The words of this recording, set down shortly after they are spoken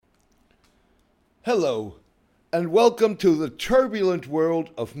Hello, and welcome to the turbulent world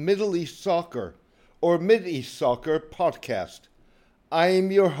of Middle East Soccer, or Mideast Soccer podcast. I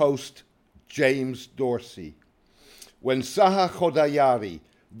am your host, James Dorsey. When Zaha Khodayari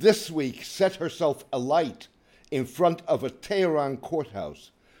this week set herself alight in front of a Tehran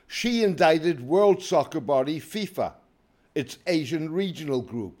courthouse, she indicted world soccer body FIFA, its Asian regional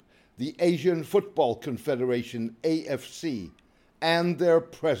group, the Asian Football Confederation AFC, and their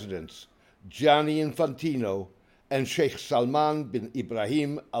presidents, Gianni Infantino and Sheikh Salman bin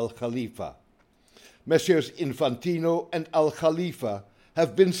Ibrahim Al Khalifa. Messieurs Infantino and Al Khalifa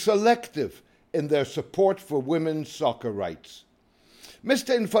have been selective in their support for women's soccer rights.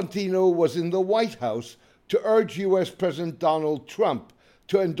 Mr. Infantino was in the White House to urge U.S. President Donald Trump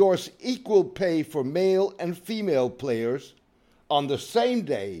to endorse equal pay for male and female players on the same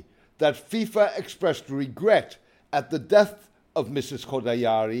day that FIFA expressed regret at the death of Mrs.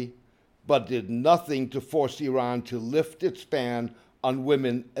 Khodayari, but did nothing to force Iran to lift its ban on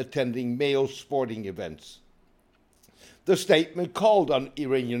women attending male sporting events. The statement called on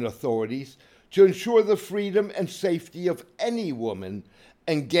Iranian authorities to ensure the freedom and safety of any woman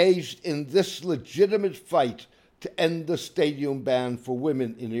engaged in this legitimate fight to end the stadium ban for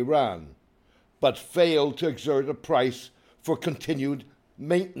women in Iran, but failed to exert a price for continued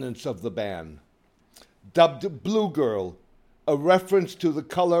maintenance of the ban. Dubbed Blue Girl, a reference to the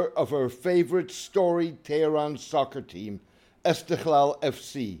color of her favorite storied Tehran soccer team, Esteghlal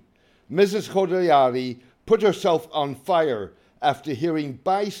FC, Mrs. Khodayari put herself on fire after hearing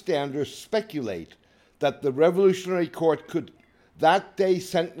bystanders speculate that the Revolutionary Court could that day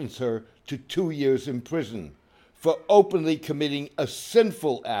sentence her to 2 years in prison for openly committing a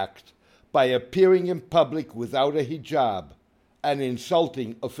sinful act by appearing in public without a hijab and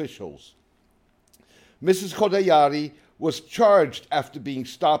insulting officials. Mrs. Khodayari was charged after being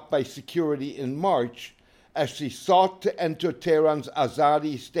stopped by security in March as she sought to enter Tehran's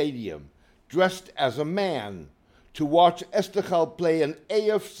Azadi Stadium, dressed as a man, to watch Esteghlal play an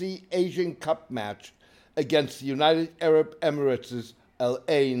AFC Asian Cup match against the United Arab Emirates' Al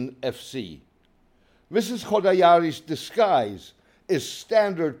Ain FC. Mrs. Khodayari's disguise is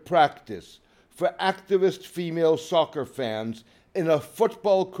standard practice for activist female soccer fans in a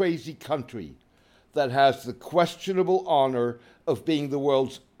football-crazy country that has the questionable honor of being the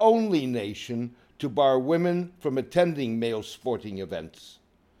world's only nation to bar women from attending male sporting events.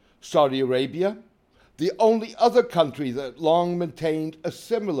 Saudi Arabia, the only other country that long maintained a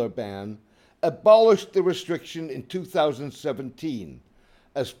similar ban, abolished the restriction in 2017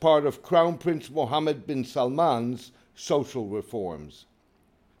 as part of Crown Prince Mohammed bin Salman's social reforms.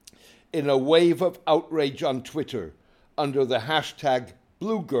 In a wave of outrage on Twitter under the hashtag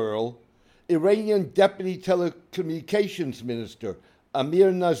 #BlueGirl, Iranian Deputy Telecommunications Minister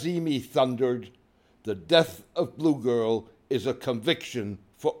Amir Nazimi thundered, "The death of Blue Girl is a conviction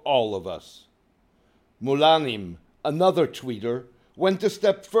for all of us." Mulanim, another tweeter, went a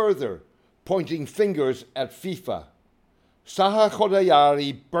step further, pointing fingers at FIFA. Zaha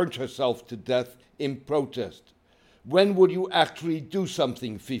Khodayari burnt herself to death in protest. "When would you actually do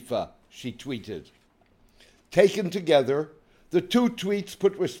something, FIFA?" she tweeted. Taken together, the two tweets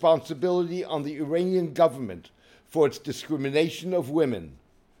put responsibility on the Iranian government for its discrimination of women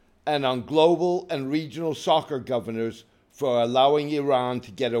and on global and regional soccer governors for allowing Iran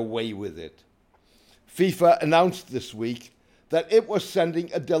to get away with it. FIFA announced this week that it was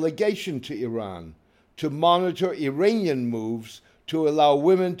sending a delegation to Iran to monitor Iranian moves to allow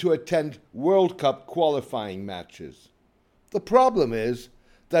women to attend World Cup qualifying matches. The problem is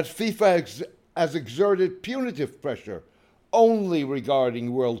that FIFA has exerted punitive pressure only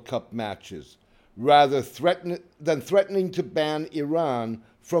regarding World Cup matches, rather than threatening to ban Iran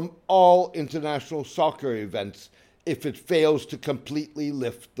from all international soccer events if it fails to completely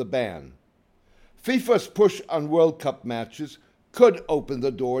lift the ban. FIFA's push on World Cup matches could open the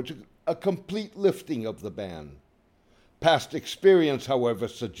door to a complete lifting of the ban. Past experience, however,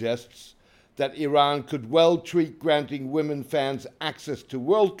 suggests that Iran could well treat granting women fans access to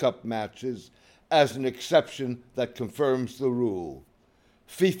World Cup matches as an exception that confirms the rule.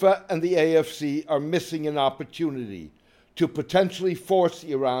 FIFA and the AFC are missing an opportunity to potentially force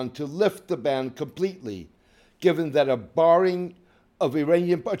Iran to lift the ban completely, given that a barring of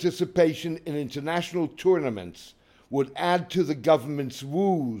Iranian participation in international tournaments would add to the government's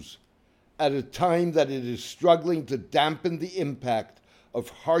woes at a time that it is struggling to dampen the impact of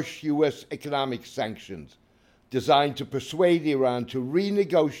harsh U.S. economic sanctions designed to persuade Iran to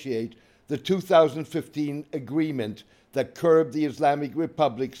renegotiate the 2015 agreement that curbed the Islamic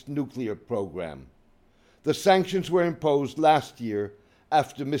Republic's nuclear program. The sanctions were imposed last year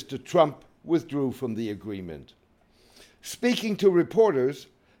after Mr. Trump withdrew from the agreement. Speaking to reporters,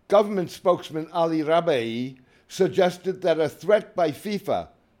 government spokesman Ali Rabai suggested that a threat by FIFA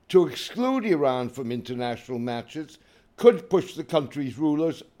to exclude Iran from international matches could push the country's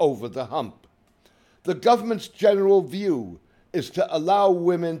rulers over the hump. The government's general view is to allow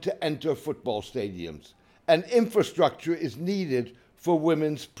women to enter football stadiums, and infrastructure is needed for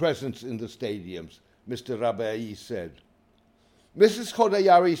women's presence in the stadiums, Mr. Rabai said. Mrs.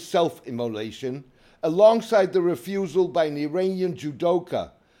 Khodayari's self-immolation, alongside the refusal by an Iranian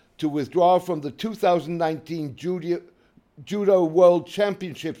judoka to withdraw from the 2019 Judo World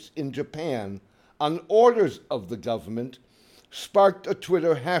Championships in Japan on orders of the government, sparked a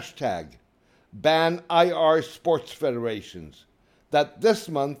Twitter hashtag, Ban IR Sports Federations, that this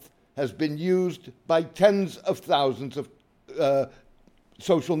month has been used by tens of thousands of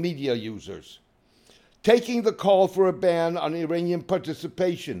social media users. Taking the call for a ban on Iranian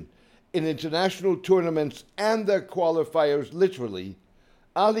participation in international tournaments and their qualifiers literally,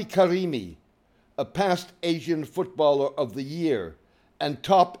 Ali Karimi, a past Asian Footballer of the Year and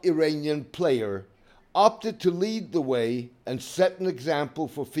top Iranian player, opted to lead the way and set an example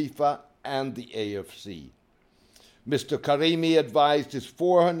for FIFA and the AFC. Mr. Karimi advised his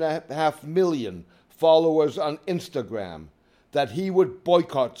 4.5 million followers on Instagram that he would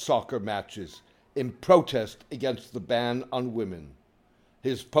boycott soccer matches in protest against the ban on women.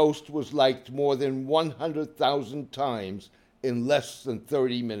 His post was liked more than 100,000 times in less than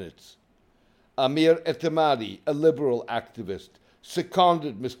 30 minutes. Amir Etemadi, a liberal activist,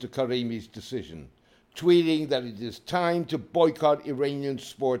 seconded Mr. Karimi's decision, tweeting that it is time to boycott Iranian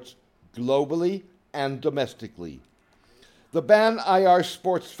sports globally and domestically. The Ban IR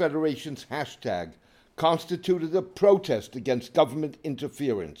Sports Federation's hashtag constituted a protest against government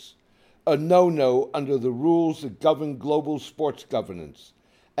interference, a no-no under the rules that govern global sports governance,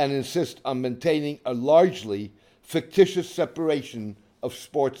 and insist on maintaining a largely fictitious separation of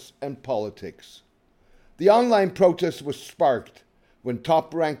sports and politics. The online protest was sparked when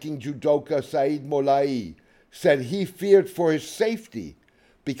top-ranking judoka Saeed Molai said he feared for his safety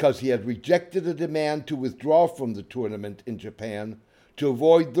because he had rejected a demand to withdraw from the tournament in Japan to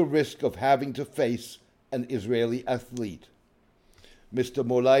avoid the risk of having to face an Israeli athlete. Mr.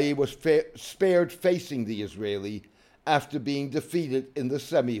 Molai was spared facing the Israeli after being defeated in the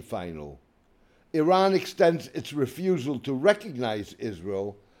semi-final. Iran extends its refusal to recognize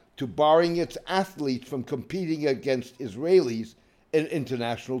Israel to barring its athletes from competing against Israelis in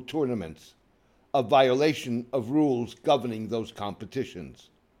international tournaments, a violation of rules governing those competitions.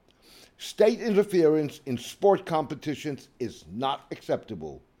 State interference in sport competitions is not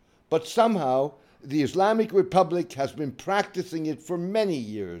acceptable, but somehow the Islamic Republic has been practicing it for many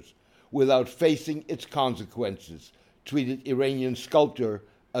years without facing its consequences, tweeted Iranian sculptor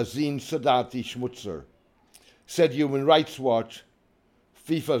Azin Sadati Schmutzer. Said Human Rights Watch,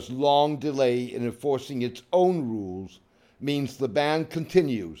 FIFA's long delay in enforcing its own rules means the ban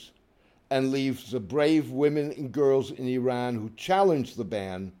continues and leaves the brave women and girls in Iran who challenge the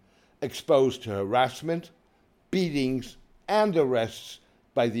ban exposed to harassment, beatings, and arrests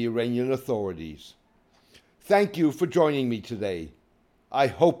by the Iranian authorities. Thank you for joining me today. I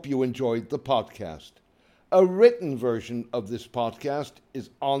hope you enjoyed the podcast. A written version of this podcast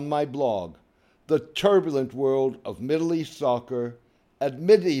is on my blog, The Turbulent World of Middle East Soccer, at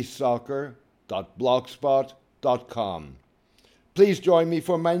mideastsoccer.blogspot.com. Please join me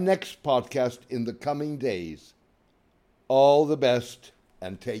for my next podcast in the coming days. All the best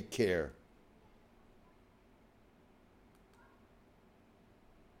and take care.